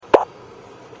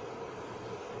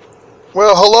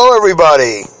Well, hello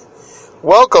everybody.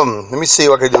 Welcome. Let me see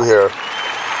what I can do here.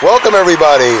 Welcome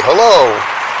everybody. Hello.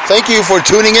 Thank you for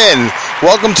tuning in.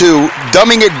 Welcome to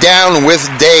Dumbing It Down with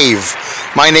Dave.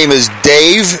 My name is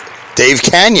Dave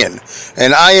Canyon,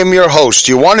 and I am your host,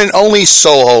 your one and only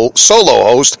solo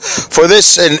host for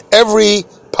this and every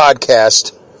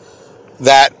podcast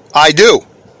that I do.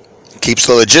 Keeps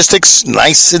the logistics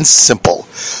nice and simple.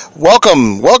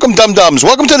 Welcome Dum-Dums.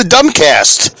 Welcome to the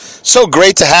Dumbcast. So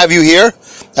great to have you here.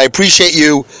 I appreciate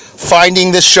you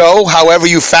finding this show, however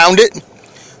you found it.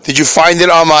 Did you find it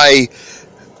on my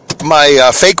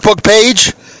Facebook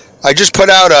page? I just put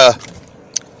out a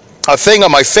thing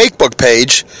on my Facebook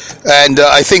page, and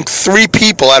I think 3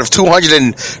 people out of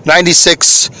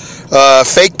 296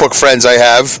 Facebook friends I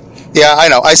have. Yeah, I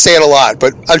know. I say it a lot,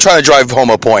 but I'm trying to drive home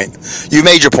a point. You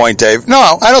made your point, Dave.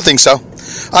 No, I don't think so.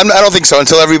 I don't think so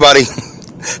until everybody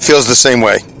feels the same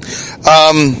way.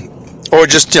 Or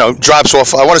just, drops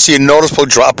off. I want to see a noticeable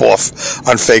drop off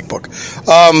on Facebook.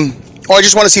 Or I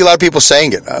just want to see a lot of people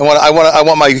saying it. I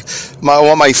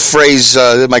want my phrase,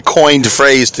 my coined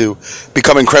phrase to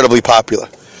become incredibly popular.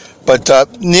 But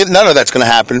none of that's going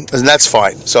to happen, and that's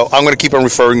fine. So I'm going to keep on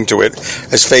referring to it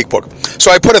as Facebook.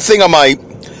 So I put a thing on my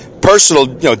personal,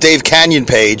 Dave Canyon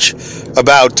page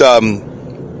about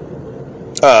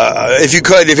if you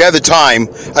have the time.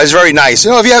 It's very nice.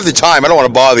 If you have the time, I don't want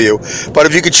to bother you, but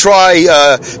if you could try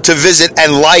to visit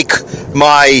and like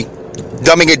my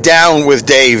Dumbing It Down with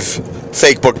Dave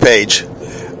Facebook page,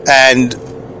 and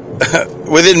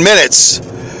within minutes,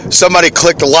 somebody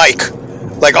clicked like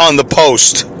on the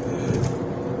post.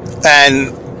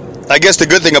 And I guess the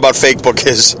good thing about Facebook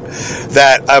is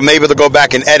that I'm able to go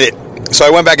back and edit. So I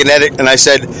went back and edited, and I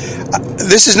said,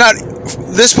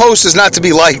 this post is not to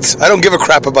be liked. I don't give a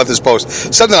crap about this post.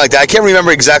 Something like that. I can't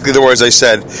remember exactly the words I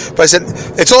said. But I said,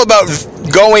 it's all about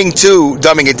going to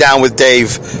Dumbing It Down with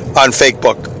Dave on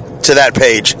Facebook, to that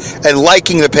page, and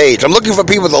liking the page. I'm looking for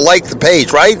people to like the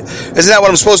page, right? Isn't that what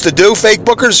I'm supposed to do,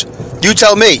 Facebookers? You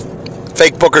tell me,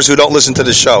 Facebookers who don't listen to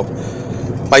the show.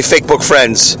 My Facebook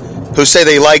friends who say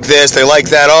they like this, they like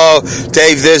that. Oh,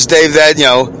 Dave this, Dave that,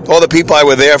 all the people I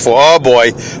were there for. Oh,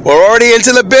 boy. We're already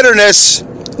into the bitterness.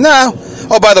 No.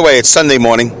 Oh, by the way, it's Sunday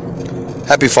morning.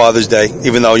 Happy Father's Day,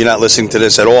 even though you're not listening to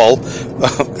this at all.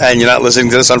 And you're not listening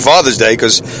to this on Father's Day,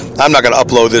 because I'm not going to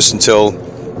upload this until...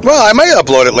 Well, I might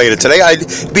upload it later today.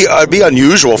 It'd be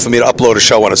unusual for me to upload a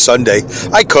show on a Sunday.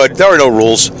 I could. There are no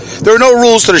rules. There are no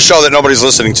rules to the show that nobody's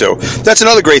listening to. That's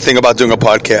another great thing about doing a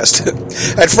podcast.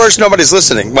 At first, nobody's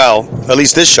listening. Well, at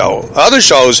least this show. Other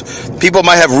shows, people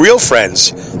might have real friends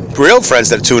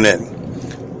that tune in.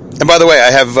 And by the way,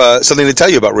 I have something to tell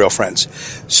you about real friends.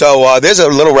 So there's a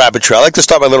little rabbit trail. I like to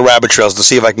start my little rabbit trails to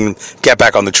see if I can get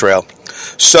back on the trail.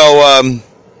 So...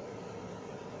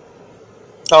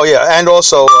 Oh yeah, and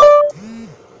also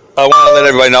I want to let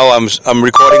everybody know I'm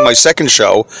recording my second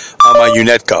show on my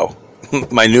Unetco,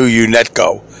 my new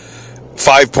Unetco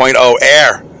 5.0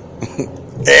 Air.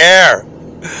 Air.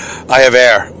 I have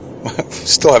air.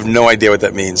 Still have no idea what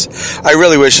that means. I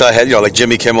really wish I had, like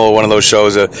Jimmy Kimmel or one of those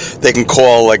shows. They can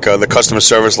call the customer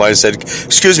service line and said,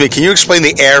 "Excuse me, can you explain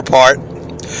the air part?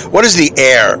 What is the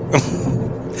air?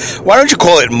 Why don't you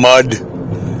call it mud?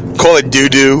 Call it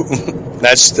doo-doo."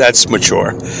 That's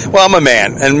mature. Well, I'm a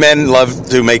man, and men love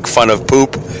to make fun of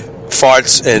poop,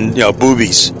 farts, and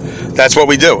boobies. That's what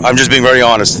we do. I'm just being very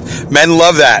honest. Men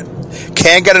love that.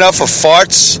 Can't get enough of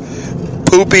farts,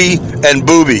 poopy, and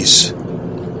boobies.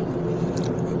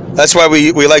 That's why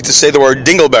we like to say the word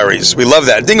dingleberries. We love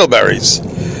that, dingleberries.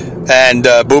 And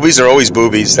boobies are always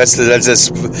boobies. That's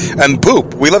and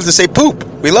poop. We love to say poop.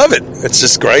 We love it. It's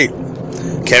just great.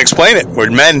 Can't explain it.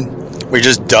 We're men. We're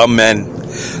just dumb men.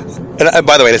 And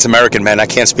by the way, that's American men. I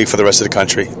can't speak for the rest of the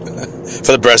country.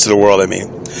 For the rest of the world, I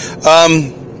mean.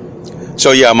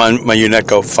 So yeah, I'm on my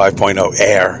Unetco 5.0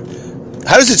 Air.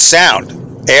 How does it sound?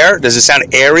 Air? Does it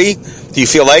sound airy? Do you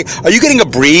feel like... Are you getting a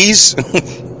breeze?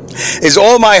 Is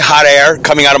all my hot air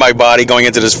coming out of my body, going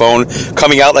into this phone,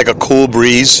 coming out like a cool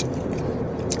breeze?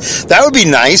 That would be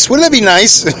nice. Wouldn't that be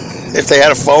nice? If they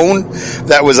had a phone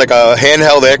that was like a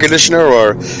handheld air conditioner,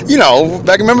 or,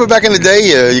 remember back in the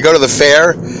day, you go to the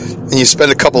fair and you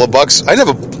spend a couple of bucks.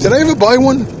 Did I ever buy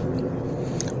one?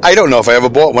 I don't know if I ever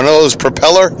bought one of those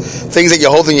propeller things that you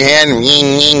hold in your hand.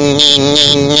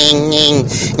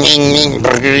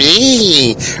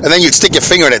 And then you'd stick your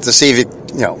finger in it to see if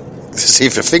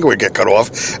your finger would get cut off,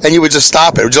 and you would just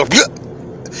stop it. It would just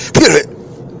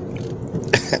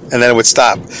and then it would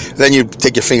stop. Then you'd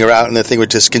take your finger out, and the thing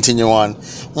would just continue on.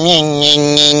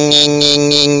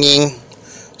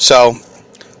 So,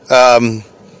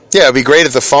 yeah, it'd be great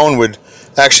if the phone would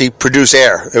actually produce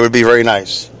air. It would be very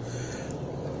nice.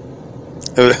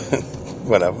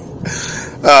 Whatever.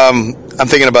 I'm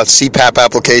thinking about CPAP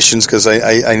applications because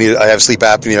I have sleep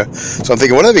apnea. So I'm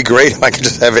thinking, wouldn't it be great if I could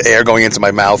just have air going into my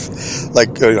mouth?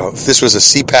 Like, if this was a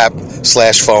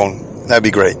CPAP/phone, that'd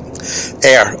be great.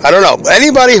 Air. I don't know.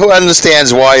 Anybody who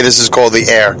understands why this is called the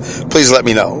air, please let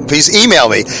me know. Please email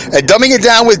me at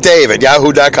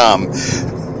dumbingitdownwithdave@yahoo.com.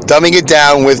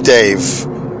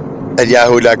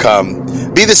 dumbingitdownwithdave@yahoo.com.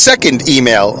 Be the second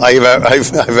email be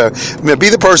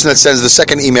the person that sends the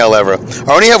second email ever.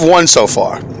 I only have one so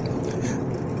far.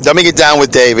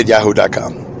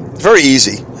 dumbingitdownwithdave@yahoo.com. Very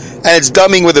easy. And it's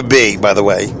dumbing with a B, by the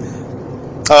way.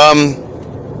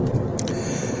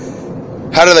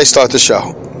 How did I start the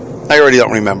show? I already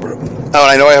don't remember. Oh, and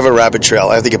I know I have a rabbit trail.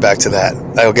 I have to get back to that.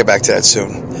 I'll get back to that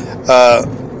soon.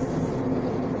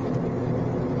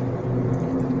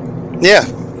 Yeah,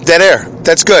 dead air.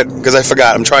 That's good, because I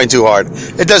forgot. I'm trying too hard.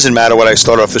 It doesn't matter what I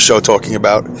start off the show talking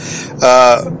about.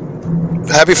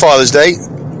 Happy Father's Day.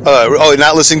 You're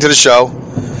not listening to the show.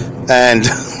 And,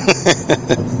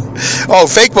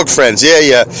 Facebook friends.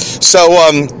 Yeah.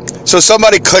 So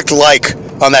somebody clicked like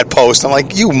on that post. I'm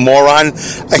like, you moron.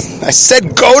 I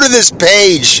said go to this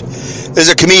page. There's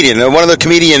a comedian, one of the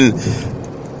comedian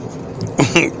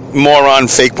moron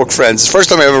Facebook friends. First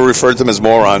time I ever referred to them as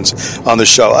morons on the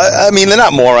show. I mean, they're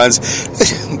not morons.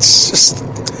 It's just...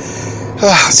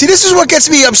 see, this is what gets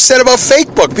me upset about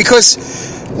Facebook, because,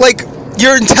 like,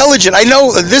 you're intelligent. I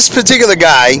know this particular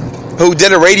guy who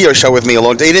did a radio show with me a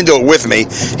long time. He didn't do it with me.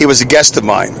 He was a guest of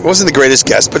mine. He wasn't the greatest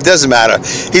guest, but it doesn't matter.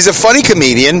 He's a funny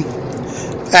comedian,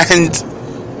 and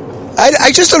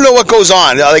I just don't know what goes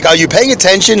on. Like, are you paying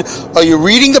attention? Are you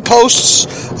reading the posts?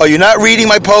 Are you not reading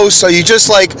my posts? Are you just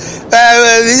like,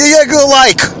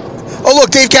 like? Oh,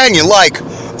 look, Dave Canyon, like.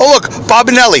 Oh, look,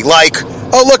 Bobanelli, like.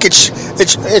 Oh, look, it's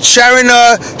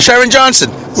Sharon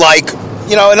Johnson, like.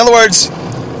 In other words,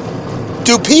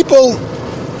 do people...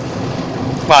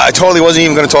 Wow, I totally wasn't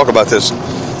even going to talk about this.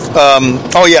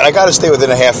 I got to stay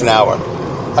within a half an hour.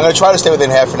 I'm going to try to stay within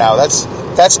half an hour. That's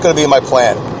going to be my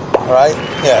plan. All right?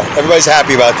 Yeah, everybody's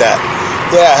happy about that.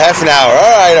 Yeah, half an hour.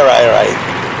 All right.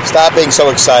 Stop being so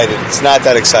excited. It's not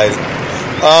that exciting.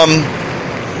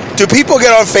 Do people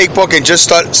get on Facebook and just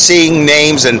start seeing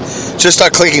names and just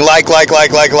start clicking like? I'm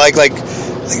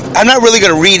not really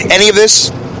going to read any of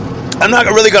this. I'm not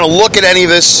really going to look at any of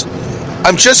this.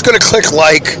 I'm just going to click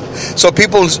like so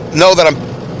people know that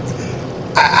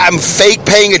I'm fake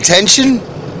paying attention.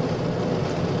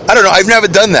 I don't know. I've never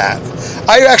done that.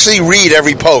 I actually read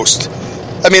every post.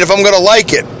 I mean, if I'm going to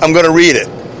like it, I'm going to read it.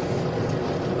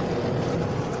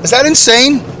 Is that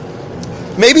insane?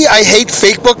 Maybe I hate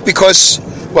Facebook because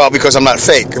I'm not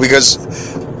fake. Because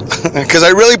I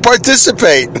really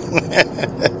participate.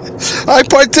 I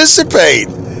participate.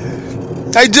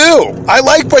 I do. I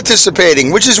like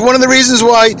participating, which is one of the reasons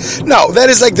why... No, that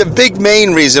is like the big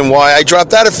main reason why I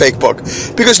dropped out of Facebook.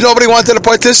 Because nobody wanted to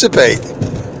participate.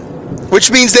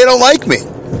 Which means they don't like me.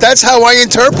 That's how I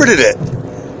interpreted it.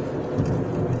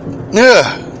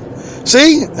 Yeah.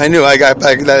 See? I knew I got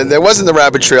back. There wasn't the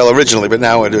rabbit trail originally, but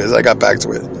now it is. I got back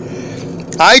to it.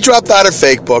 I dropped out of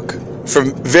Facebook for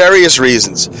various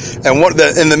reasons. And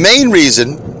the main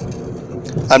reason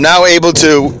I'm now able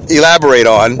to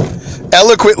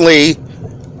eloquently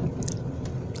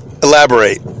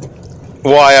elaborate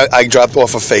why I dropped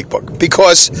off of Facebook.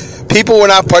 Because people were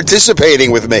not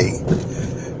participating with me.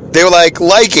 They were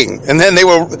liking, and then they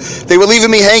were leaving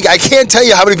me hanging. I can't tell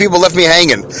you how many people left me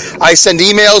hanging. I send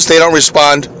emails, they don't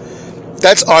respond.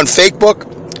 That's on Facebook.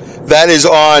 That is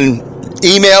on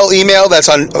email. That's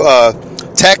on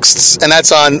texts, and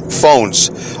that's on phones.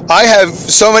 I have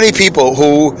so many people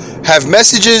who have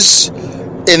messages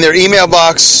in their email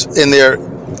box, in their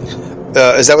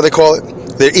is that what they call it?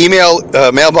 Their email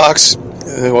mailbox,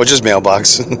 or just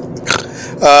mailbox.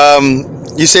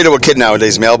 You say to a kid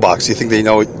nowadays, mailbox. You think they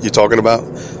know what you're talking about?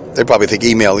 They probably think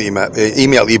email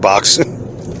e-box.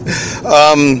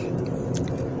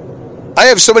 I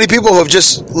have so many people who have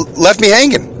just left me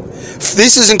hanging.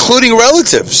 This is including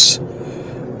relatives.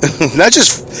 Not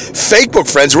just Facebook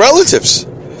friends, relatives.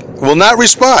 Will not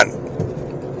respond.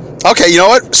 Okay, you know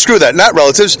what? Screw that. Not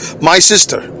relatives. My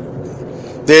sister.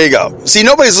 There you go. See,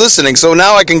 nobody's listening, so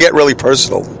now I can get really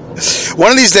personal. One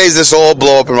of these days, this will all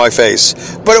blow up in my face,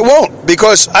 but it won't,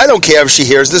 because I don't care if she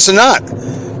hears this or not.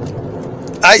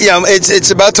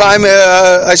 It's about time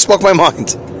I spoke my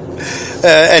mind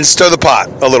and stir the pot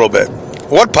a little bit.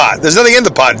 What pot? There's nothing in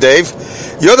the pot, Dave.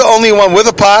 You're the only one with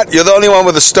a pot. You're the only one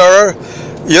with a stirrer.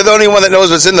 You're the only one that knows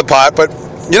what's in the pot, but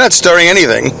you're not stirring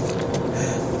anything.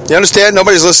 You understand?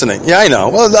 Nobody's listening. Yeah, I know.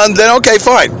 Well, then okay,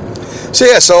 fine.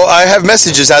 So I have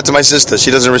messages out to my sister.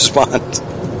 She doesn't respond.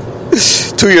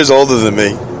 2 years older than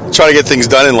me. Trying to get things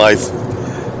done in life.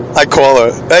 I call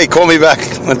her. Hey, call me back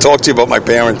and talk to you about my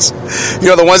parents. You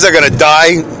know, the ones that are going to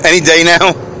die any day now?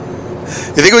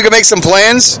 You think we can make some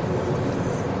plans?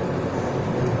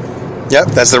 Yep,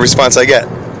 that's the response I get.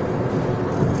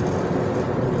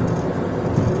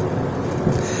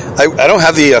 I don't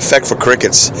have the effect for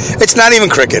crickets. It's not even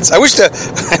crickets. I wish there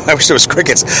was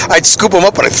crickets. I'd scoop them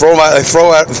up and I'd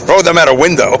throw them out a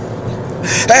window.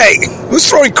 Hey, who's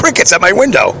throwing crickets at my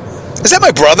window? Is that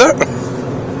my brother?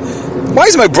 Why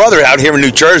is my brother out here in New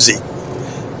Jersey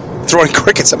throwing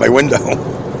crickets at my window?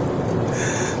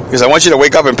 Because I want you to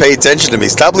wake up and pay attention to me.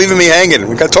 Stop leaving me hanging.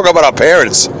 We got to talk about our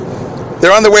parents.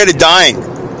 They're on their way to dying.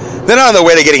 They're not on their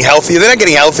way to getting healthier. They're not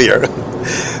getting healthier.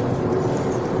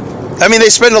 I mean, they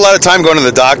spend a lot of time going to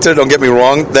the doctor. Don't get me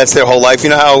wrong. That's their whole life. You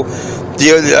know how...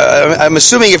 I'm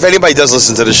assuming if anybody does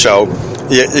listen to the show,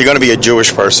 you're going to be a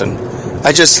Jewish person.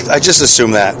 I just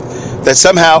assume that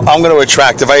somehow I'm going to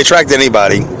attract... If I attract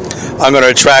anybody, I'm going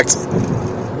to attract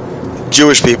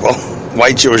Jewish people.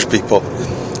 White Jewish people.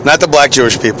 Not the black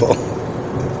Jewish people.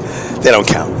 They don't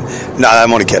count. No,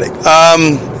 I'm only kidding. How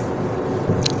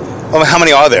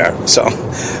many are there?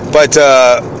 But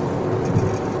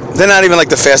they're not even like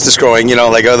the fastest growing, you know,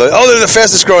 like, they're the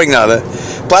fastest growing. No, the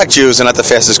black Jews are not the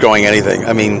fastest growing anything.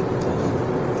 I mean,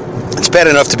 it's bad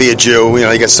enough to be a Jew, you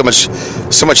know, you got so much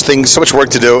work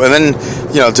to do. And then,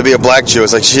 you know, to be a black Jew,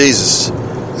 it's like, Jesus.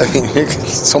 I mean,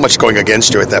 so much going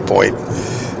against you at that point.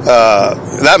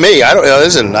 Not me. I don't,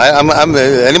 listen, I'm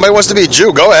anybody wants to be a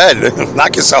Jew, go ahead.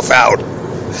 Knock yourself out.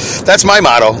 That's my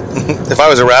motto. If I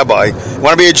was a rabbi,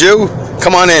 want to be a Jew?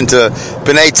 Come on in to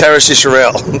B'nai Teresh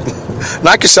Yisrael.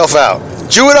 Knock yourself out.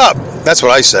 Jew it up. That's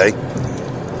what I say.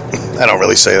 I don't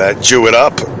really say that. Jew it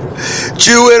up.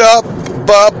 Jew it up.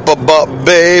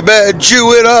 Baby.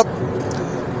 Jew it up.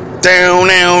 Down.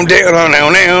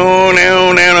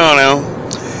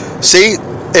 See,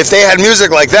 if they had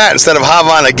music like that instead of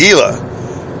Hava Nagila,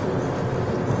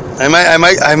 I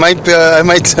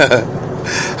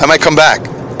might come back.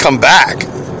 Come back?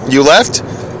 You left?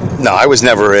 No, I was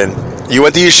never in. You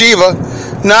went to yeshiva?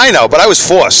 No, I know, but I was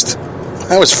forced.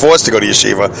 I was forced to go to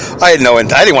yeshiva. I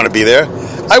didn't want to be there.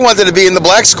 I wanted to be in the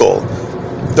black school,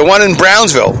 the one in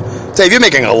Brownsville. Dave, you're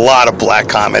making a lot of black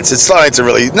comments. It's starting to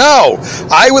really... No,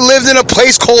 I lived in a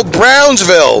place called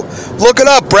Brownsville. Look it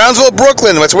up, Brownsville,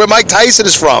 Brooklyn. That's where Mike Tyson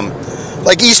is from.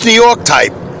 Like East New York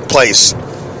type place.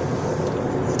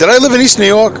 Did I live in East New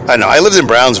York? I know, I lived in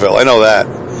Brownsville. I know that.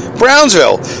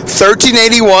 Brownsville,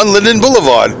 1381 Linden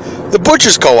Boulevard. The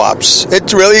Butcher's Co-ops.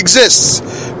 It really exists.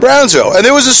 Brownsville. And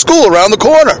there was a school around the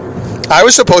corner. I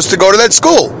was supposed to go to that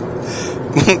school.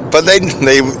 But they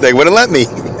wouldn't let me.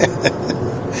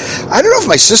 I don't know if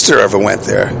my sister ever went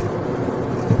there.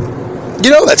 You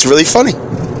know, that's really funny.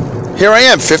 Here I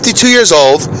am, 52 years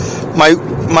old.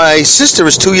 My sister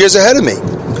is 2 years ahead of me.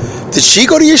 Did she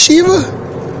go to yeshiva?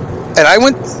 And I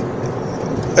went...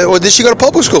 Or did she go to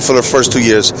public school for the first 2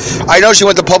 years? I know she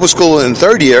went to public school in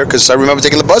third year because I remember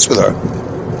taking the bus with her.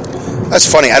 That's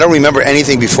funny. I don't remember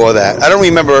anything before that. I don't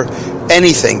remember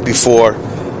anything before...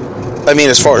 I mean,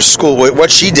 as far as school,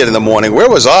 what she did in the morning. Where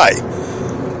was I?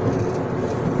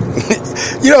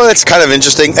 You know, that's kind of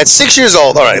interesting. At 6 years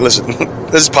old, all right, listen,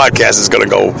 this podcast is going to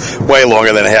go way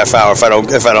longer than a half hour if I don't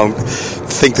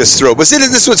think this through. But see,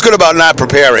 this is what's good about not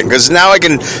preparing, because now I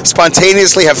can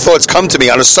spontaneously have thoughts come to me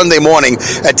on a Sunday morning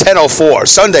at 10:04.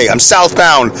 Sunday, I'm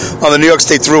southbound on the New York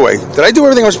State Thruway. Did I do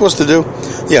everything I was supposed to do?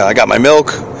 Yeah, I got my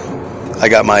milk. I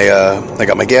got my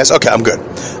gas. Okay, I'm good.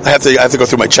 I have to go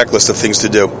through my checklist of things to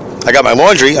do. I got my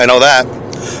laundry. I know that.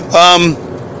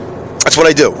 That's what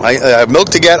I do. I have milk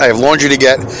to get, I have laundry to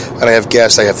get, and I have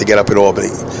gas I have to get up in Albany.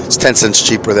 It's 10 cents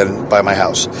cheaper than by my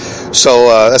house. So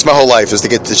that's my whole life, is to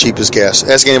get the cheapest gas.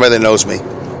 Ask anybody that knows me.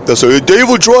 They'll say, Dave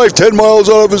will drive 10 miles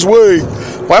out of his way.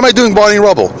 Why am I doing Barney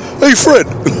Rubble? Hey, Fred,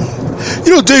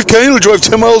 you know Dave Kennedy will drive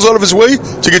 10 miles out of his way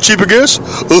to get cheaper gas?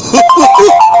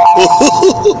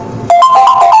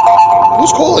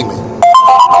 Who's calling me?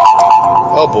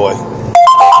 Oh, boy.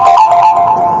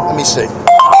 Let me see.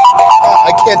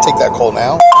 I can't take that call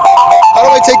now. How do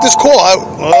I take this call?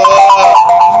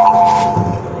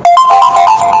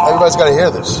 Everybody's got to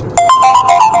hear this.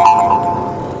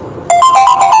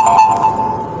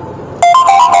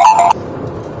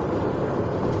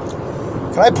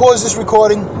 Can I pause this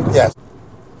recording? Yes.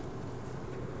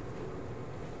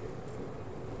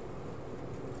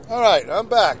 All right, I'm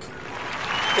back.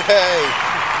 Hey,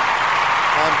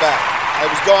 I'm back. I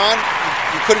was gone.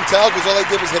 You couldn't tell because all I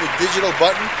did was hit a digital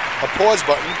button, a pause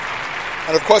button,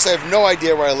 and of course I have no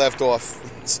idea where I left off.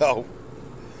 So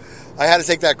I had to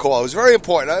take that call. It was very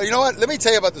important. You know what? Let me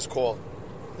tell you about this call.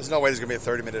 There's no way there's going to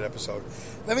be a 30-minute episode.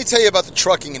 Let me tell you about the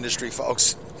trucking industry,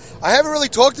 folks. I haven't really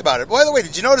talked about it. By the way,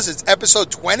 did you notice it's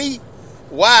episode 20?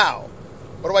 Wow.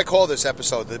 What do I call this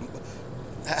episode? The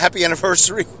happy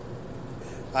anniversary?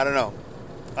 I don't know.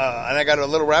 And I got a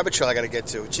little rabbit trail I got to get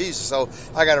to. Jeez. So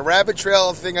I got a rabbit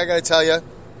trail thing I got to tell you.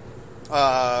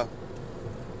 That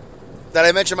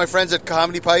I mentioned my friends at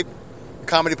Comedy Pipe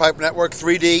Network,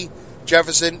 3D,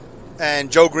 Jefferson,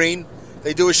 and Joe Green.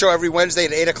 They do a show every Wednesday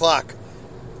at 8 o'clock.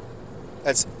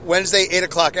 That's Wednesday, 8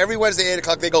 o'clock. Every Wednesday, 8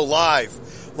 o'clock, they go live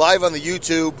on the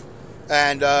YouTube.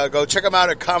 And go check them out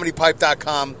at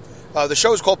comedypipe.com. The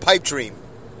show is called Pipe Dream.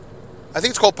 I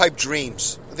think it's called Pipe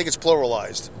Dreams. I think it's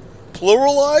pluralized.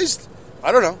 Pluralized?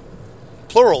 I don't know.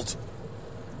 Pluraled.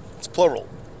 It's plural.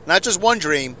 Not just one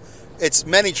dream. It's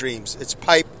many dreams. It's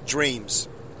Pipe Dreams.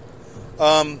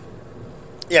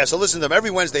 Yeah, so listen to them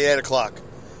every Wednesday at 8 o'clock.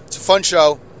 It's a fun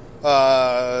show.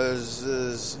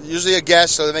 There's usually a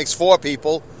guest, so that makes 4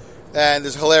 people. And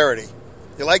there's hilarity.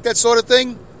 You like that sort of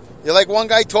thing? You like one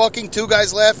guy talking, 2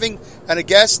 guys laughing, and a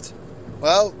guest?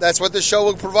 Well, that's what this show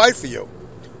will provide for you.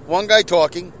 One guy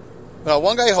talking,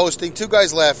 one guy hosting, 2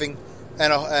 guys laughing,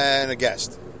 and a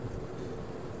guest.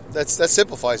 That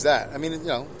simplifies that. I mean,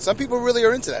 some people really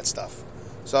are into that stuff.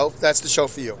 So that's the show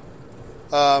for you.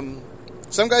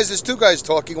 Some guys, there's 2 guys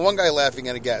talking, 1 guy laughing,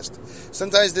 and a guest.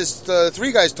 Sometimes there's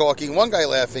 3 guys talking, 1 guy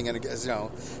laughing, and a guest.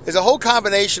 There's a whole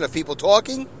combination of people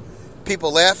talking,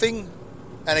 people laughing,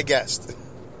 and a guest.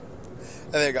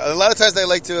 And there you go. A lot of times they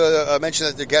like to mention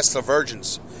that their guests are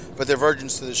virgins, but they're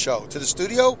virgins to the show. To the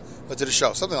studio or to the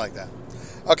show, something like that.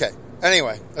 Okay,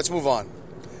 anyway, let's move on.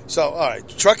 So, all right,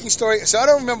 trucking story. So I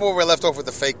don't remember where we left off with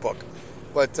the fake book,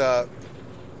 but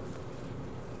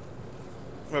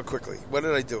real quickly, what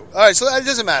did I do? All right, so it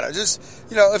doesn't matter. Just,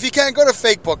 if you can, go to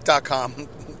fakebook.com.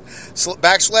 / is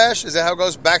that how it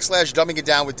goes? / Dumbing It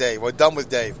Down with Dave, or Dumb with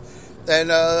Dave. And,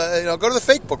 go to the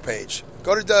Facebook page.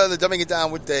 Go to the Dumbing It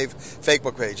Down with Dave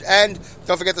Facebook page. And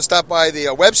don't forget to stop by the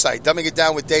website,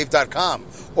 dumbingitdownwithdave.com,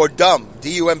 or Dumb,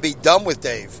 D-U-M-B, Dumb with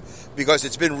Dave, because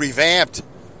it's been revamped.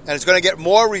 And it's going to get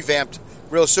more revamped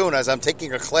real soon as I'm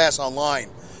taking a class online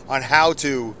on how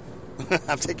to...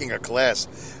 I'm taking a class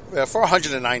for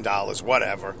 $109,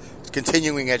 whatever. It's a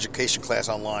continuing education class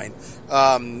online.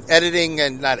 Editing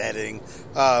and... Not editing.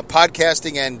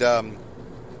 Podcasting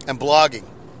and blogging.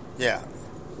 Yeah.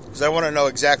 Because I want to know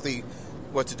exactly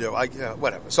what to do.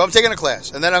 Whatever. So I'm taking a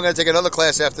class. And then I'm going to take another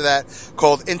class after that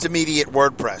called Intermediate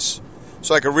WordPress.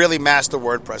 So I can really master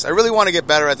WordPress. I really want to get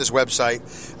better at this website.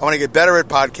 I want to get better at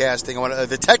podcasting. I want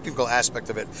the technical aspect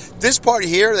of it. This part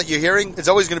here that you're hearing, it's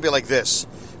always going to be like this.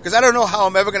 Because I don't know how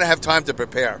I'm ever going to have time to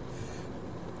prepare.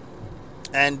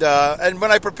 And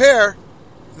when I prepare,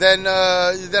 then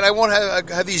I won't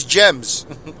have these gems.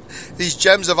 These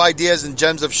gems of ideas and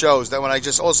gems of shows that when I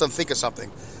just all of a sudden think of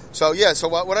something. So, yeah, so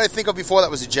what I think of before that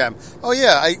was a gem. Oh,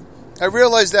 yeah, I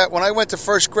realized that when I went to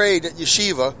first grade at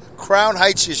Yeshiva, Crown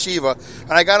Heights Yeshiva,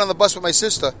 and I got on the bus with my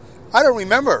sister, I don't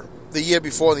remember the year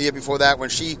before and the year before that when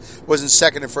she was in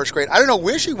second and first grade. I don't know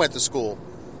where she went to school.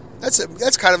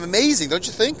 That's kind of amazing, don't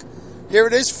you think? Here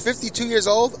it is, 52 years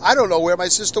old. I don't know where my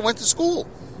sister went to school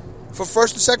for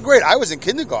first and second grade. I was in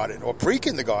kindergarten or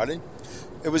pre-kindergarten.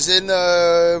 It was in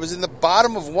the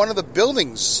bottom of one of the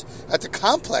buildings at the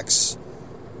complex.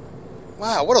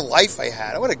 Wow, what a life I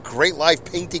had. What a great life,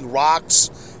 painting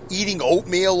rocks, eating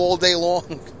oatmeal all day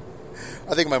long.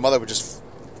 I think my mother would just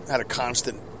had a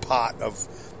constant pot of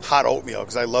hot oatmeal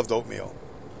because I loved oatmeal.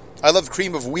 I loved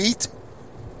cream of wheat,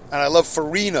 and I love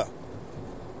farina.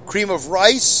 Cream of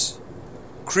rice,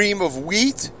 cream of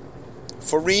wheat,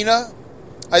 farina.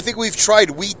 I think we've tried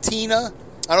Wheatina.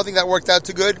 I don't think that worked out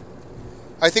too good.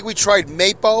 I think we tried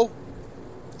Mapo.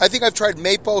 I think I've tried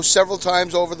Mapo several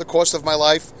times over the course of my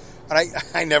life. And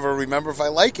I never remember if I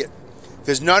like it.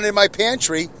 There's none in my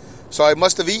pantry, so I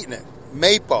must have eaten it.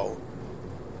 Mapo.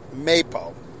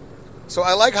 So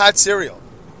I like hot cereal.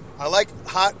 I like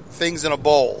hot things in a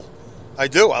bowl. I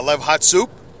do. I love hot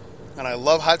soup, and I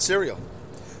love hot cereal.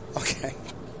 Okay.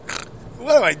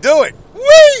 What am I doing?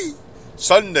 Whee!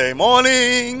 Sunday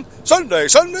morning. Sunday.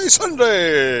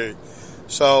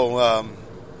 So,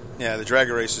 yeah, the drag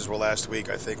races were last week,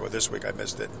 I think, or this week. I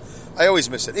missed it. I always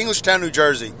miss it. Englishtown, New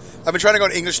Jersey. I've been trying to go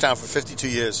to Englishtown for 52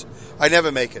 years. I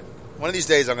never make it. One of these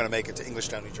days, I'm going to make it to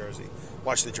Englishtown, New Jersey.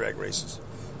 Watch the drag races.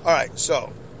 All right,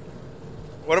 so,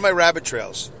 what are my rabbit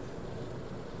trails?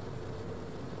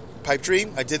 Pipe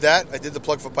Dream, I did that. I did the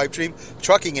plug for Pipe Dream.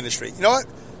 Trucking industry. You know what?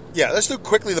 Yeah, let's do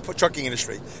quickly the trucking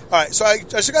industry. All right, so I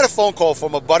just got a phone call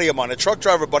from a buddy of mine, a truck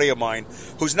driver buddy of mine,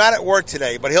 who's not at work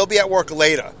today, but he'll be at work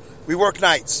later. We work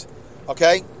nights.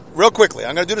 Okay? Real quickly.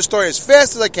 I'm going to do the story as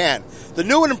fast as I can. The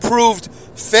new and improved,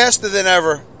 faster than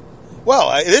ever.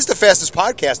 Well, it is the fastest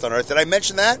podcast on Earth. Did I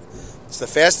mention that? It's the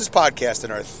fastest podcast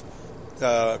on Earth.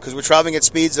 Because we're traveling at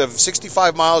speeds of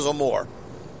 65 miles or more.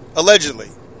 Allegedly.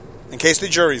 In case the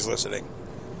jury's listening.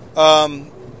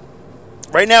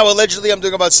 Right now, allegedly, I'm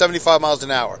doing about 75 miles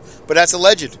an hour. But that's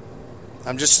alleged.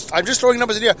 I'm just throwing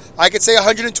numbers in here. I could say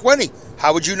 120.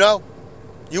 How would you know?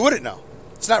 You wouldn't know.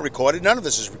 It's not recorded. None of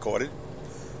this is recorded.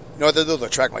 You know what they'll do? They'll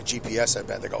track my GPS, I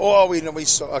bet. They go, oh, we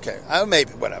saw. Okay,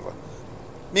 maybe, whatever.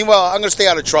 Meanwhile, I'm going to stay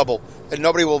out of trouble, and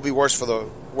nobody will be worse for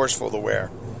the wear.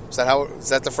 Is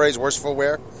that the phrase, worse for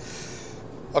wear?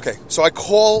 Okay, so I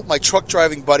call my truck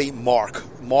driving buddy, Mark.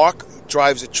 Mark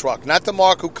drives a truck. Not the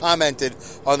Mark who commented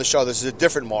on the show. This is a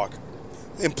different Mark.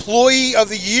 Employee of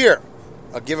the Year.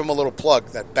 I'll give him a little plug.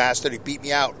 That bastard, he beat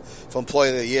me out for Employee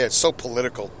of the Year. It's so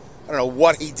political. I don't know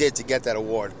what he did to get that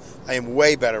award. I am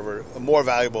way better, more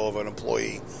valuable of an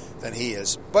employee than he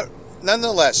is. But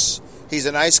nonetheless, he's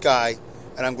a nice guy,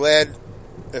 and I'm glad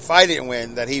if I didn't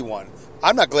win that he won.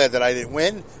 I'm not glad that I didn't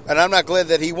win, and I'm not glad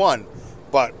that he won.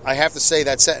 But I have to say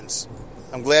that sentence.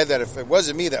 I'm glad that if it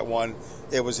wasn't me that won,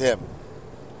 it was him.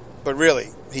 But really,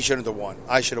 he shouldn't have won.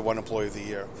 I should have won Employee of the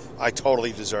Year. I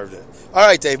totally deserved it. All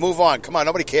right, Dave, move on. Come on,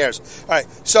 nobody cares. All right,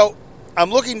 so I'm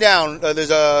looking down.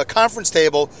 There's a conference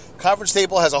table. Conference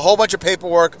table has a whole bunch of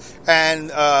paperwork, and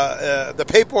the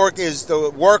paperwork is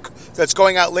the work that's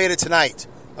going out later tonight.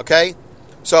 Okay?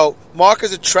 So Mark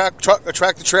is a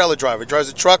tractor-trailer driver. He drives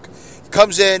a truck. He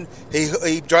comes in.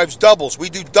 He drives doubles. We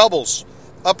do doubles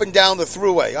up and down the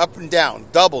thruway, up and down,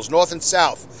 doubles, north and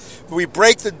south. We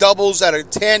break the doubles at a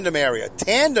tandem area.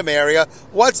 Tandem area?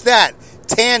 What's that?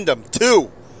 Tandem, two.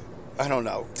 I don't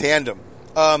know. Tandem.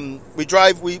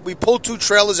 We pull two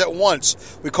trailers at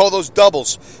once. We call those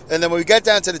doubles. And then when we get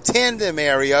down to the tandem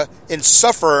area in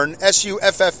Suffern,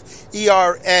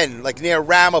 Suffern, like near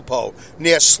Ramapo,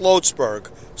 near Sloatsburg,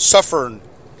 Suffern,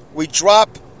 we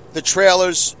drop the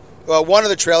trailers, one of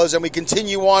the trailers, and we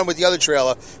continue on with the other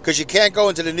trailer because you can't go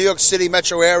into the New York City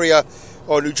metro area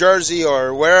or New Jersey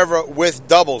or wherever with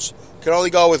doubles. You can only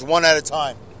go with one at a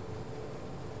time.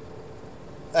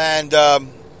 And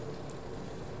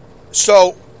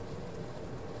so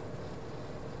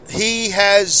he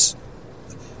has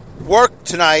worked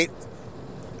tonight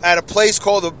at a place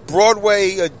called the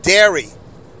Broadway Dairy.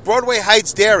 Broadway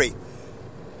Heights Dairy.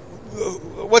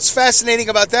 What's fascinating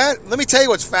about that? Let me tell you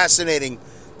what's fascinating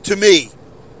to me.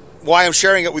 Why I'm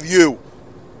sharing it with you.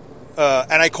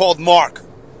 And I called Mark.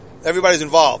 Everybody's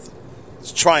involved.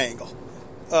 It's a triangle.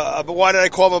 But why did I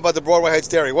call him about the Broadway Heights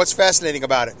Dairy? What's fascinating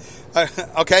about it?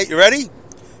 Okay, you ready?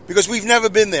 Because we've never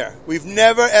been there. We've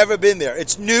never, ever been there.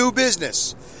 It's new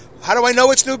business. How do I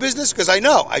know it's new business? Because I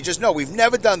know. I just know. We've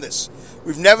never done this.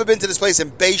 We've never been to this place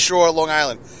in Bayshore, Long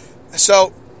Island.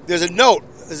 So there's a note.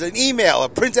 There's an email, a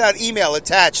printed out email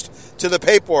attached to the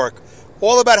paperwork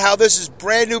all about how this is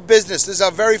brand new business. This is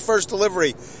our very first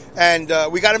delivery. And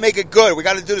we got to make it good. We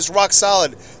got to do this rock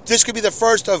solid. This could be the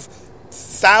first of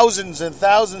thousands and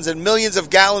thousands and millions of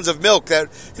gallons of milk that,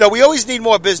 we always need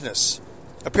more business.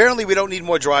 Apparently, we don't need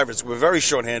more drivers. We're very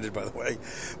short-handed, by the way.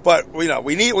 But, we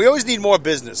always need more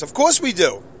business. Of course we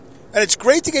do. And it's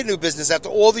great to get new business after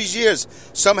all these years.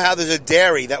 Somehow there's a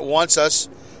dairy that wants us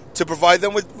to provide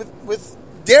them with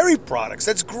dairy products.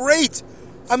 That's great.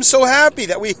 I'm so happy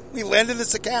that we landed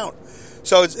this account.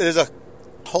 So there's a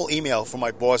whole email from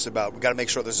my boss about we got to make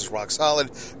sure this is rock solid.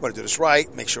 We want to do this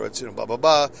right. Make sure it's, blah, blah,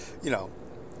 blah.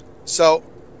 So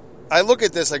I look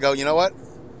at this. I go, you know what?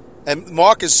 And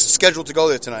Mark is scheduled to go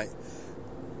there tonight.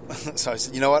 So I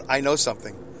said, you know what? I know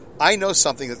something. I know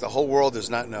something that the whole world does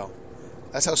not know.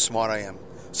 That's how smart I am.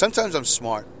 Sometimes I'm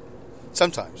smart.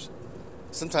 Sometimes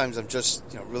I'm just,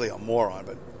 really a moron.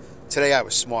 But today I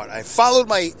was smart. I followed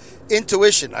my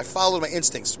intuition. I followed my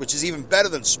instincts, which is even better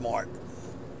than smart.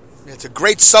 It's a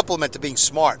great supplement to being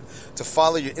smart, to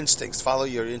follow your instincts, follow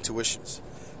your intuitions.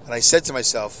 And I said to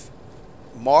myself,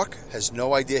 Mark has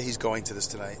no idea he's going to this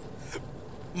tonight.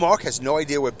 Mark has no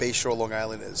idea where Bayshore, Long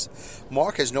Island is.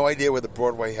 Mark has no idea where the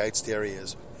Broadway Heights Dairy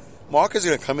is. Mark is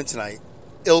going to come in tonight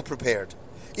ill-prepared.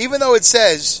 Even though it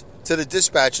says to the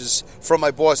dispatches from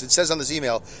my boss, it says on this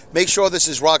email, make sure this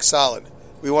is rock solid.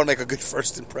 We want to make a good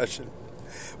first impression.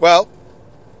 Well,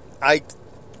 I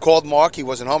called Mark. He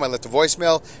wasn't home. I left a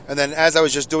voicemail. And then as I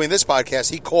was just doing this podcast,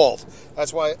 he called.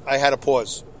 That's why I had a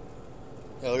pause.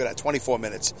 Look at that, 24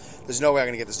 minutes. There's no way I'm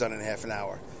going to get this done in half an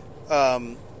hour.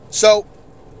 So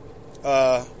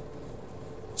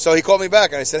he called me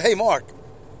back, and I said, hey, Mark.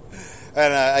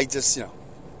 And I just,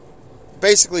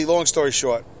 basically, long story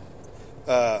short,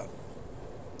 I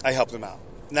helped him out.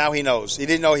 Now he knows. He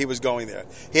didn't know he was going there.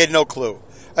 He had no clue.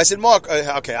 I said, Mark,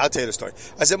 okay, I'll tell you the story.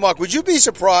 I said, Mark, would you be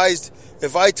surprised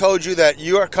if I told you that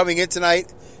you are coming in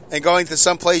tonight and going to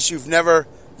some place you've never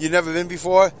been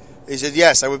before? He said,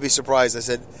 yes, I would be surprised. I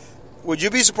said, would you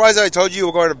be surprised if I told you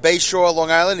were going to Bay Shore,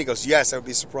 Long Island? He goes, yes, I would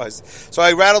be surprised. So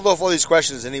I rattled off all these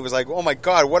questions, and he was like, oh, my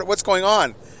God, what's going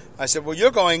on? I said, well,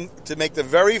 you're going to make the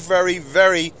very, very,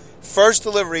 very first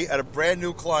delivery at a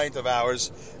brand-new client of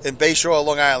ours in Bay Shore,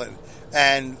 Long Island.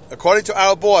 And according to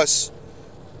our boss,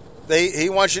 he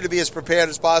wants you to be as prepared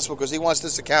as possible because he wants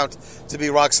this account to be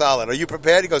rock solid. Are you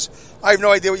prepared? He goes, I have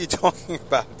no idea what you're talking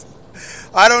about.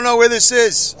 I don't know where this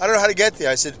is. I don't know how to get there.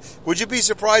 I said, would you be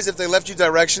surprised if they left you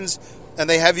directions and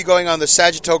they have you going on the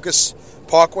Sagittocas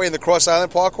Parkway and the Cross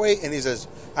Island Parkway? And he says,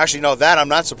 actually, no, that I'm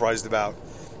not surprised about.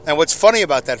 And what's funny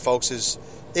about that, folks, is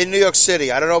in New York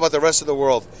City, I don't know about the rest of the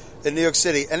world, in New York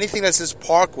City, anything that says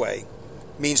Parkway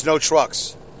means no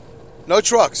trucks. No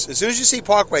trucks. As soon as you see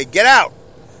Parkway, get out.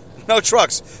 No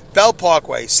trucks. Bell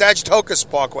Parkway, Sagittocas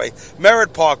Parkway,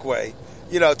 Merritt Parkway,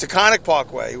 Taconic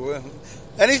Parkway.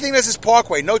 Anything that says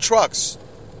Parkway, no trucks.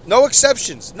 No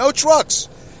exceptions. No trucks.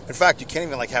 In fact, you can't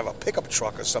even have a pickup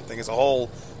truck or something. There's a whole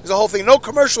thing. No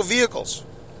commercial vehicles.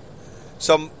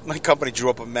 So my company drew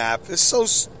up a map. It's so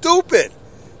stupid.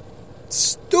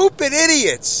 Stupid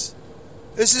idiots.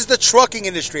 This is the trucking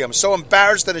industry. I'm so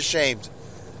embarrassed and ashamed.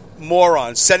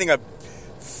 Morons. Sending a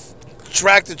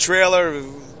tractor trailer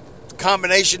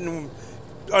combination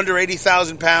under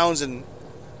 80,000 pounds and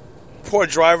poor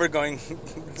driver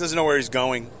doesn't know where he's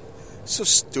going. So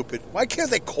stupid. Why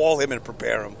can't they call him and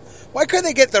prepare him? Why couldn't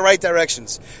they get the right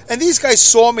directions? And these guys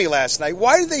saw me last night.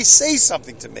 Why did they say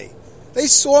something to me? They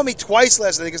saw me twice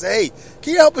last night. They said, hey,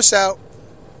 can you help us out?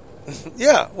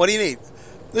 Yeah, what do you need?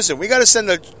 Listen, we got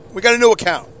a new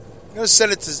account. We're going to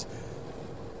send it to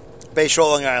Bay Shore,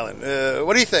 Long Island.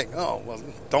 What do you think? Oh, well,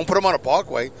 don't put them on a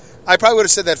parkway. I probably would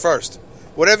have said that first.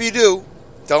 Whatever you do,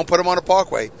 don't put them on a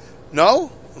parkway. No.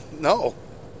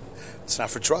 It's not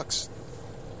for trucks.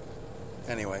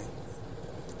 Anyway.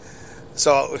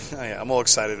 So, yeah, I'm all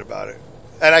excited about it.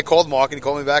 And I called Mark, and he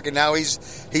called me back, and now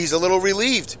he's a little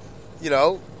relieved,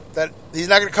 that he's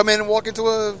not going to come in and walk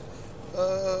into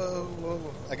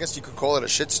I guess you could call it a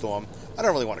shitstorm. I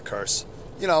don't really want to curse.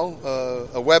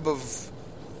 A web of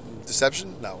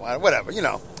deception? No, whatever,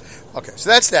 Okay, so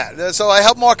that's that. So I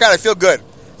helped Mark out. I feel good.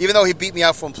 Even though he beat me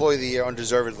out for Employee of the Year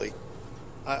undeservedly.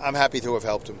 I'm happy to have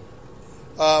helped him.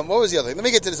 What was the other thing? Let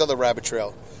me get to this other rabbit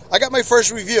trail. I got my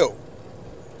first review.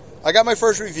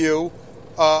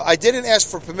 I didn't ask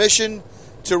for permission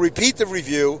to repeat the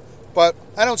review, but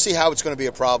I don't see how it's going to be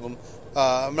a problem.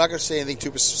 I'm not going to say anything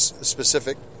too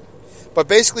specific. But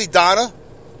basically, Donna,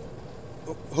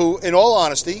 who, in all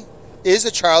honesty, is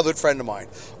a childhood friend of mine.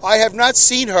 I have not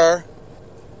seen her.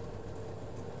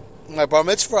 My bar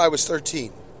mitzvah, I was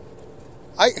 13.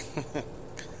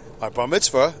 My bar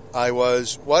mitzvah, I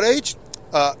was what age?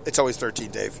 It's always 13,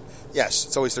 Dave. Yes,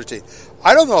 it's always 13.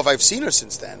 I don't know if I've seen her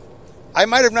since then. I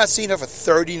might have not seen her for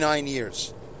 39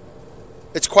 years.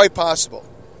 It's quite possible.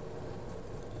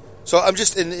 So I'm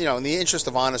just in the interest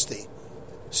of honesty.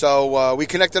 So we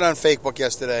connected on Facebook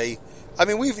yesterday. I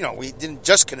mean, we didn't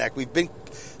just connect. We've been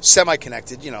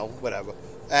semi-connected, whatever.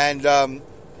 And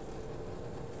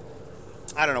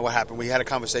I don't know what happened. We had a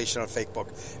conversation on Facebook,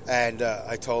 and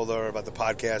I told her about the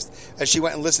podcast, and she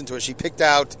went and listened to it. She picked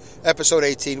out episode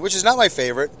 18, which is not my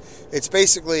favorite. It's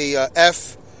basically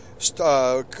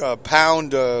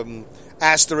pound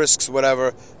asterisks,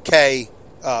 whatever, K,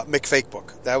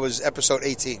 McFakebook. That was episode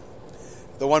 18.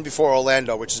 The one before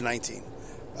Orlando, which is 19.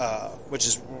 Which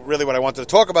is really what I wanted to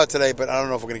talk about today, but I don't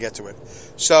know if we're going to get to it.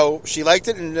 So she liked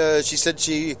it, and she said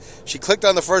she clicked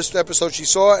on the first episode she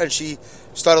saw, and she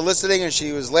started listening, and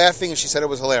she was laughing, and she said it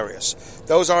was hilarious.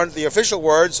 Those aren't the official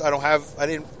words. I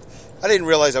didn't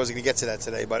realize I was going to get to that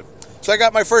today, but so I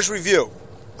got my first review,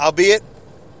 albeit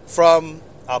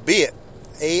Albeit,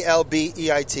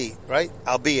 right?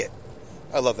 Albeit.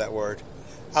 I love that word.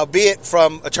 Albeit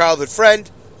from a childhood friend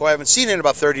who I haven't seen in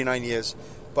about 39 years,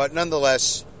 but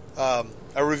nonetheless, a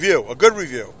review, a good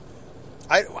review.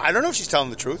 I don't know if she's telling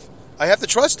the truth. I have to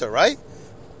trust her, right?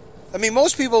 I mean,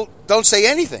 most people don't say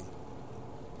anything,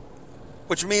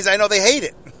 which means I know they hate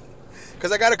it.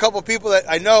 Because I got a couple of people that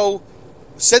I know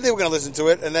said they were going to listen to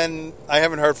it, and then I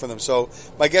haven't heard from them. So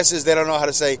my guess is they don't know how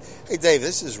to say, hey, Dave,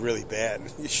 this is really bad.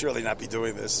 You should surely not be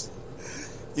doing this.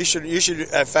 You should,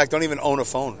 in fact, don't even own a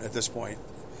phone at this point.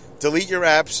 Delete your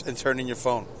apps and turn in your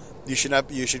phone. You should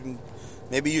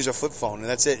maybe use a flip phone, and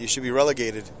that's it. You should be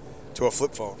relegated to a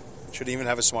flip phone. You shouldn't even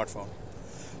have a smartphone.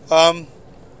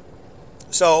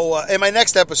 So in my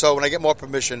next episode, when I get more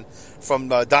permission from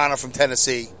Donna from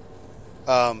Tennessee,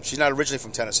 she's not originally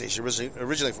from Tennessee. She's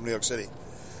originally from New York City.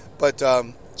 But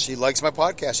she likes my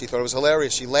podcast. She thought it was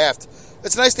hilarious. She laughed.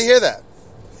 It's nice to hear that.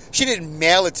 She didn't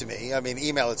mail it to me.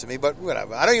 Email it to me, but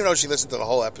whatever. I don't even know if she listened to the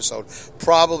whole episode.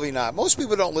 Probably not. Most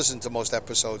people don't listen to most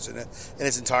episodes in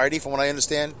its entirety, from what I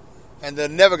understand. And they're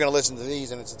never going to listen to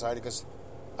these in its entirety because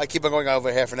I keep on going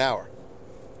over half an hour.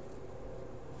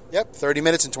 Yep, 30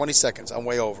 minutes and 20 seconds. I'm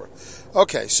way over.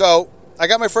 Okay, so I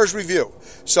got my first review.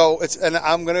 And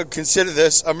I'm going to consider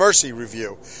this a Mercy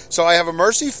review. So I have a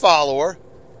Mercy follower.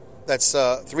 That's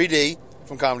 3D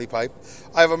from Comedy Pipe.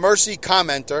 I have a Mercy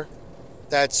commenter.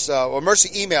 That's a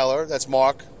Mercy emailer. That's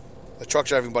Mark, a truck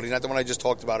driving buddy, not the one I just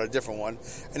talked about, a different one.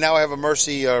 And now I have a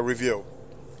Mercy review.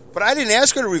 But I didn't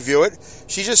ask her to review it.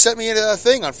 She just sent me a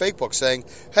thing on Facebook saying,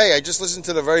 hey, I just listened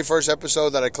to the very first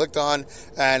episode that I clicked on,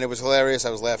 and it was hilarious.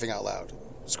 I was laughing out loud.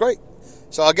 It's great.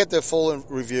 So I'll get the full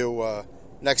review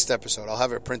next episode. I'll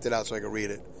have it printed out so I can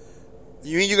read it.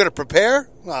 You mean you're going to prepare?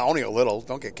 Well, only a little.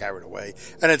 Don't get carried away.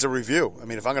 And it's a review. I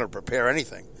mean, if I'm going to prepare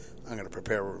anything, I'm going to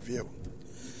prepare a review.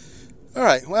 All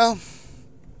right, well,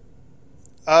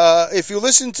 if you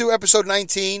listen to episode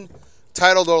 19,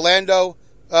 titled Orlando,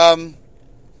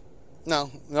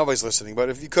 no, nobody's listening, but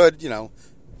if you could,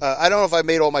 I don't know if I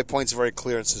made all my points very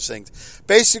clear and succinct.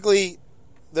 Basically,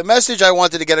 the message I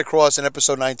wanted to get across in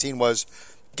episode 19 was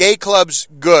gay clubs,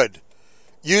 good.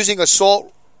 Using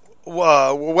assault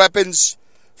weapons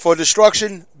for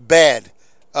destruction, bad.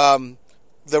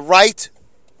 The right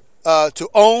to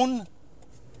own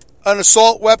an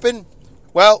assault weapon,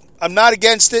 well, I'm not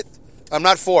against it. I'm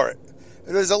not for it.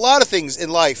 There's a lot of things in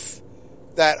life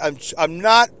that I'm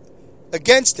not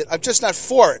against it. I'm just not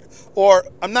for it. Or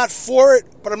I'm not for it,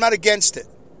 but I'm not against it.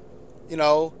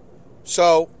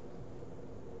 So,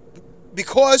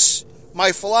 because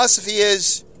my philosophy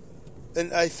is,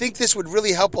 and I think this would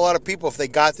really help a lot of people if they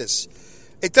got this,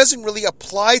 it doesn't really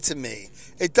apply to me.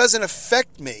 It doesn't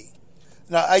affect me.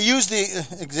 Now, I use the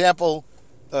example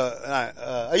of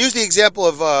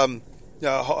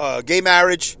gay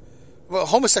marriage, well,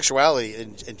 homosexuality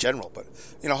in general, but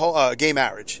gay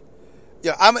marriage.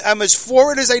 Yeah, I'm as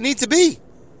for it as I need to be.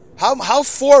 How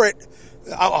for it?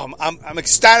 I'm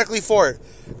ecstatically for it.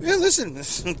 Yeah, listen,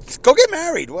 go get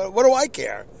married. What do I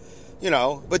care?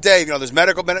 But Dave, there's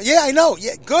medical benefits. Yeah, I know.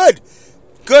 Yeah, good.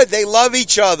 They love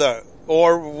each other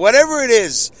or whatever it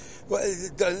is.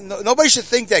 Nobody should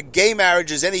think that gay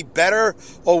marriage is any better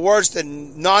or worse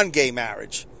than non-gay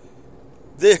marriage.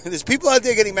 There's people out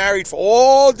there getting married for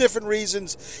all different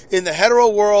reasons in the hetero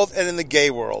world and in the gay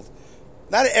world.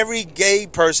 Not every gay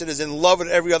person is in love with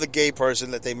every other gay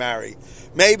person that they marry.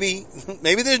 Maybe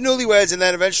there's newlyweds, and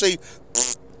then eventually,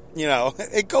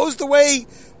 it goes the way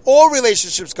all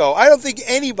relationships go. I don't think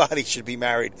anybody should be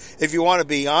married. If you want to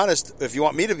be honest, if you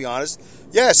want me to be honest,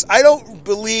 yes, I don't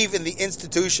believe in the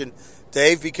institution.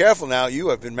 Dave, be careful now. You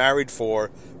have been married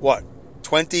for,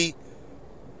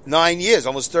 29 years,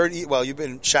 almost 30. Well, you've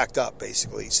been shacked up,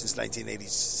 basically, since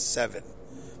 1987.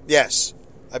 Yes,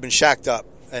 I've been shacked up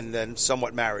and then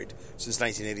somewhat married since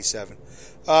 1987.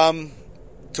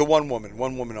 To one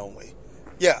woman only.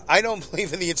 Yeah, I don't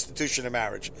believe in the institution of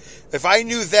marriage. If I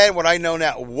knew then what I know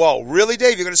now, whoa, really,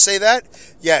 Dave? You're going to say that?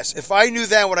 Yes. If I knew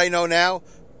then what I know now,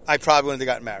 I probably wouldn't have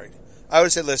gotten married. I would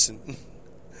have said, listen,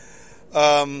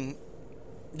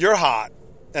 you're hot,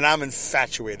 and I'm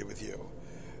infatuated with you.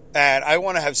 And I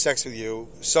want to have sex with you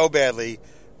so badly,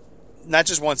 not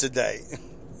just once a day.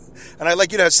 And I'd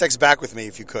like you to have sex back with me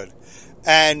if you could.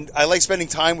 And I like spending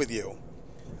time with you.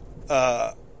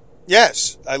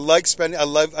 Yes, I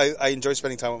enjoy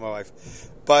spending time with my wife.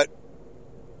 But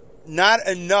not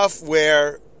enough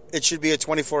where it should be a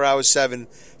 24/7,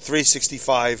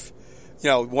 365,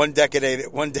 one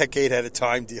decade at a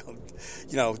time deal.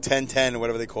 10/10 or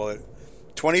whatever they call it.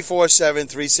 24/7,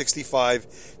 365,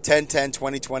 10/10,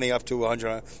 20/20 up to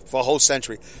 100 for a whole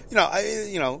century.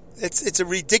 It's a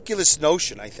ridiculous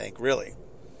notion, I think, really.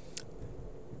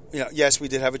 Yes, we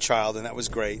did have a child, and that was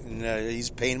great. And he's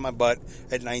a pain in my butt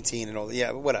at 19 and all that.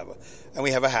 Yeah, whatever. And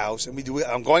we have a house, and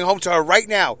I'm going home to her right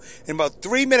now. In about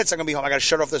 3 minutes, I'm going to be home. I got to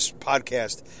shut off this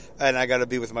podcast, and I got to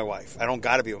be with my wife. I don't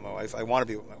got to be with my wife. I want to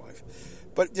be with my wife.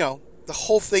 But, the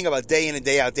whole thing about day in and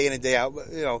day out,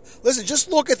 listen, just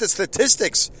look at the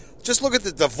statistics. Just look at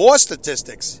the divorce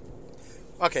statistics.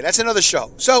 Okay, that's another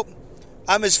show. So,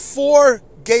 I'm as for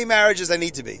gay marriage as I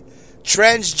need to be.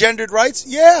 Transgendered rights?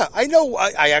 Yeah, I know.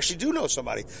 I actually do know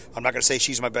somebody. I'm not going to say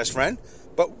she's my best friend,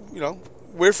 but,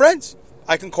 we're friends.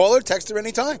 I can call her, text her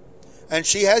anytime. And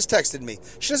she has texted me.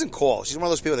 She doesn't call. She's one of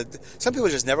those people some people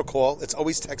just never call. It's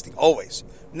always texting. Always.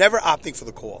 Never opting for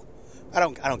the call. I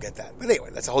don't get that. But anyway,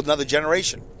 that's a whole nother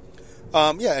generation.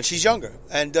 Yeah, and she's younger.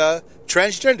 And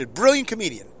transgendered. Brilliant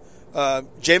comedian.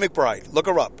 Jay McBride. Look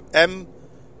her up.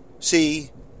 M.C.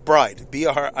 Bride.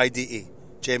 B-R-I-D-E.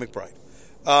 Jay McBride.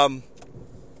 Well,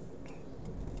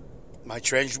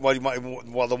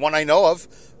 the one I know of,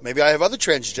 maybe I have other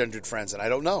transgendered friends, and I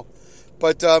don't know.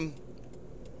 But,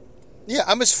 yeah,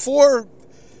 I'm as for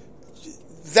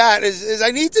that as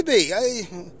I need to be.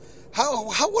 How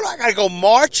would I got to go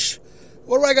march?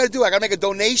 What do I got to do? I got to make a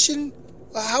donation?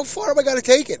 How far am I going to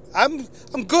take it? I'm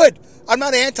good. I'm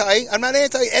not anti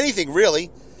anything,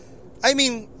 really. I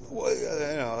mean,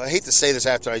 I hate to say this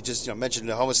after I just mentioned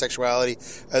the homosexuality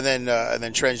and then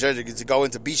transgender to go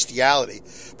into bestiality.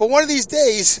 But one of these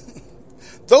days,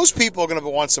 those people are going to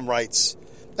want some rights.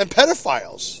 And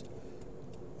pedophiles.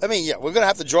 I mean, yeah, we're going to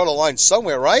have to draw the line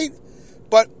somewhere, right?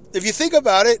 But if you think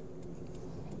about it,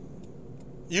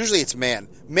 usually it's man.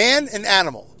 Man and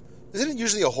animal. Isn't it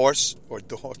usually a horse or a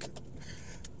dog?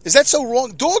 Is that so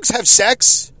wrong? Dogs have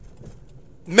sex.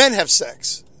 Men have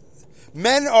sex.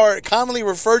 Men are commonly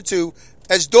referred to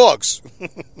as dogs.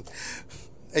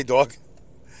 Hey, dog.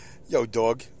 Yo,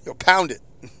 dog. Yo, pound it.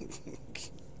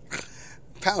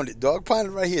 Pound it, dog. Pound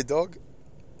it right here, dog.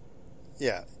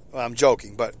 Yeah, well, I'm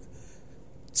joking, but...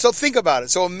 So think about it.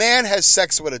 So a man has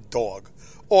sex with a dog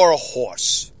or a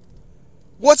horse.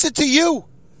 What's it to you?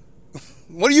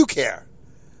 What do you care?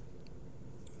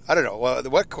 I don't know.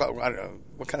 What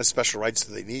kind of special rights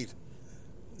do they need?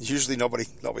 Usually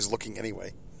nobody's looking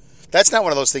anyway. That's not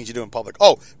one of those things you do in public.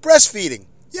 Oh, breastfeeding.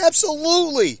 Yeah,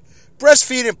 absolutely.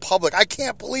 Breastfeed in public. I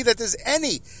can't believe that there's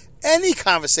any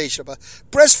conversation about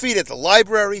breastfeed at the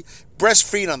library,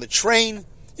 breastfeed on the train.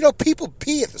 People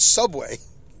pee at the subway.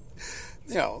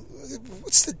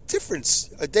 What's the difference?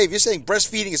 Dave, you're saying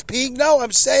breastfeeding is peeing? No,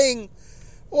 I'm saying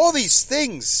all these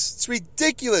things. It's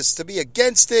ridiculous to be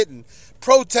against it and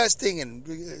protesting and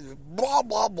blah,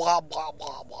 blah, blah, blah,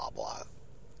 blah, blah, blah.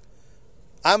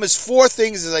 I'm as for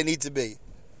things as I need to be.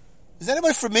 Is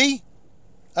anybody for me?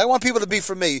 I want people to be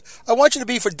for me. I want you to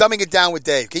be for dumbing it down with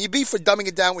Dave. Can you be for dumbing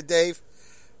it down with Dave?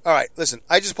 All right, listen,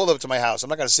 I just pulled up to my house. I'm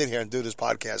not going to sit here and do this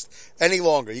podcast any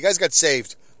longer. You guys got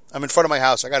saved. I'm in front of my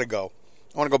house. I got to go.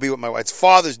 I want to go be with my wife. It's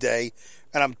Father's Day,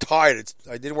 and I'm tired.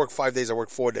 I didn't work 5 days. I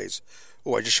worked 4 days.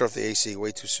 Oh, I just shut off the AC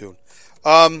way too soon.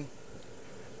 I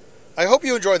hope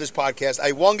you enjoyed this podcast.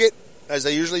 I wung it, as I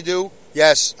usually do.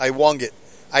 Yes, I wung it.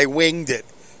 I winged it.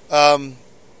 I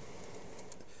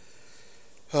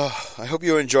hope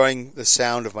you're enjoying the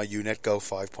sound of my UNetGo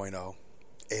 5.0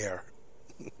 air.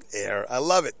 I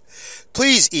love it.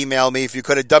 Please email me if you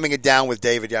could at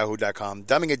dumbingitdownwithdave@yahoo.com.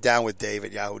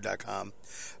 Dumbingitdownwithdave@yahoo.com.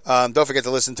 Don't forget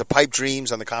to listen to Pipe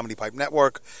Dreams on the Comedy Pipe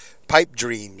Network. Pipe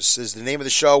Dreams is the name of the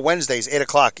show. Wednesdays, 8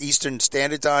 o'clock Eastern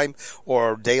Standard Time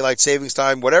or Daylight Savings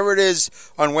Time. Whatever it is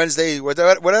on Wednesday,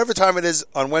 whatever time it is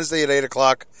on Wednesday at 8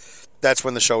 o'clock, that's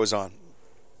when the show is on.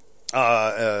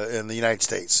 In the United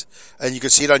States. And you can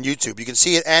see it on YouTube. You can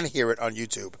see it and hear it on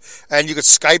YouTube. And you could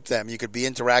Skype them. You could be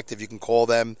interactive. You can call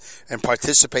them and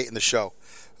participate in the show.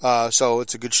 So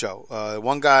it's a good show.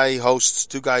 One guy hosts,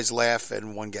 2 guys laugh,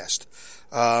 and 1 guest.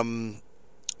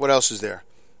 What else is there?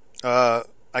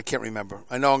 I can't remember.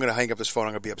 I know I'm going to hang up this phone.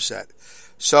 I'm going to be upset.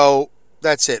 So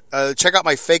that's it. Check out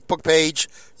my Facebook page.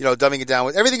 Dumbing It Down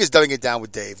with... Everything is Dumbing It Down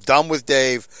with Dave. Dumb with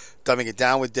Dave. Dumbing It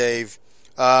Down with Dave.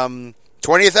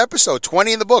 20th episode,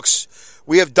 20 in the books.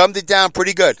 We have dumbed it down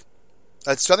pretty good.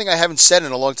 That's something I haven't said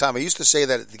in a long time. I used to say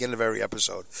that at the beginning of every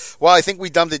episode. Well, I think we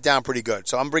dumbed it down pretty good,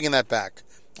 so I'm bringing that back.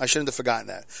 I shouldn't have forgotten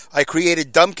that. I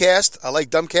created Dumbcast. I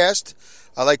like Dumbcast.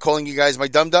 I like calling you guys my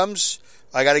dum-dums.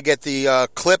 I got to get the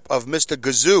clip of Mr.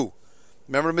 Gazoo.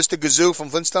 Remember Mr. Gazoo from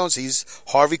Flintstones? He's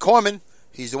Harvey Korman.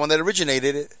 He's the one that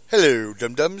originated it. Hello,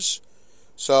 dum-dums.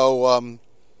 So,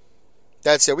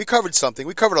 that's it. We covered something.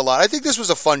 We covered a lot. I think this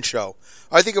was a fun show.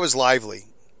 I think it was lively.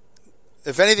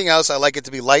 If anything else, I like it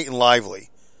to be light and lively,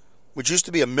 which used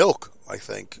to be a milk, I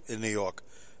think, in New York.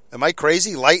 Am I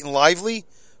crazy? Light and lively?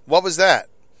 What was that?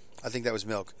 I think that was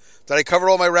milk. Did I cover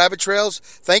all my rabbit trails?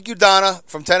 Thank you, Donna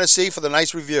from Tennessee, for the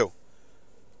nice review.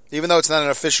 Even though it's not an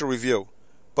official review.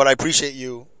 But I appreciate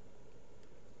you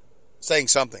saying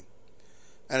something.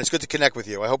 And it's good to connect with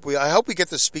you. I hope we get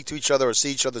to speak to each other or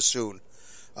see each other soon.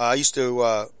 Her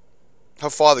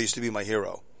father used to be my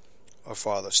hero. Her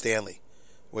father, Stanley,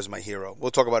 was my hero.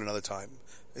 We'll talk about it another time.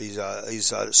 He's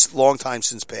a long time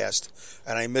since passed,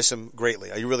 and I miss him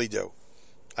greatly. I really do.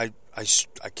 I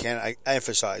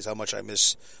emphasize how much I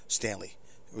miss Stanley.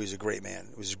 He was a great man.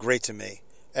 It was great to me.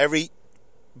 Every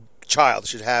child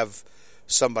should have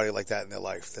somebody like that in their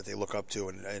life that they look up to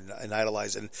and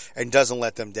idolize and doesn't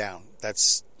let them down.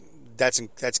 That's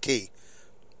key.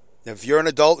 If you're an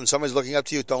adult and somebody's looking up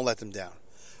to you, don't let them down.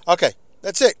 Okay,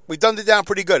 that's it. We dumbed it down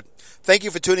pretty good. Thank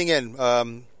you for tuning in,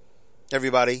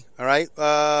 everybody. All right.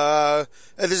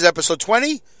 This is episode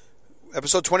 20.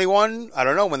 Episode 21, I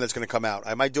don't know when that's going to come out.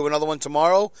 I might do another one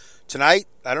tomorrow, tonight.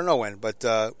 I don't know when, but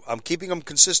I'm keeping them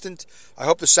consistent. I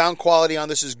hope the sound quality on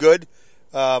this is good.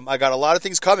 I got a lot of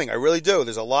things coming. I really do.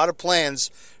 There's a lot of plans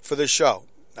for this show.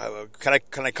 Can I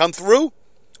come through?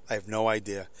 I have no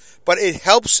idea. But it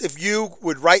helps if you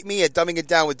would write me at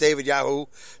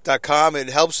dumbingitdownwithdavid@yahoo.com. It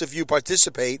helps if you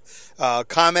participate.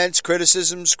 Comments,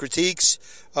 criticisms, critiques.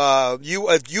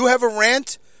 If you have a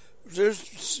rant,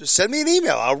 just send me an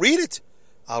email. I'll read it.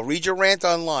 I'll read your rant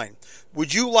online.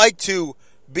 Would you like to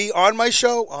be on my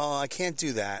show? Oh, I can't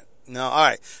do that. No. All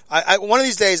right. One of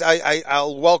these days,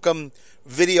 I'll welcome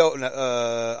video,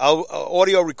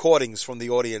 audio recordings from the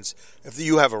audience. If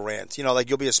you have a rant, like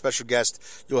you'll be a special guest,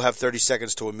 you'll have 30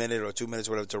 seconds to a minute or 2 minutes,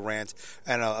 whatever, to rant.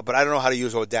 And but I don't know how to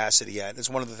use Audacity yet. It's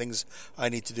one of the things I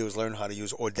need to do is learn how to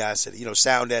use Audacity.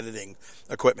 Sound editing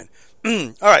equipment.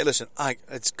 All right, listen.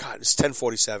 It's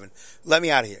 10:47. Let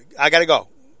me out of here. I gotta go.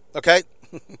 Okay,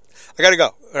 I gotta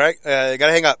go. All right, I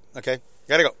gotta hang up. Okay,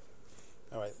 gotta go.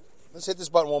 All right, let's hit this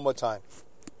button one more time.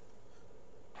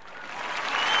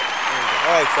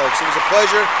 All right, folks, it was a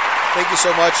pleasure. Thank you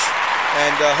so much.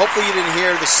 And hopefully you didn't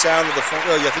hear the sound of the phone.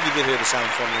 Oh, yeah, I think you did hear the sound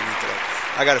of the phone ringing today.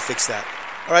 I got to fix that.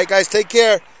 All right, guys, take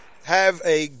care. Have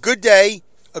a good day,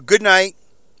 a good night,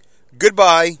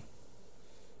 goodbye,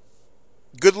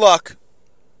 good luck,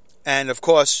 and, of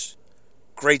course,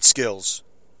 great skills.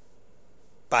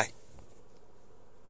 Bye.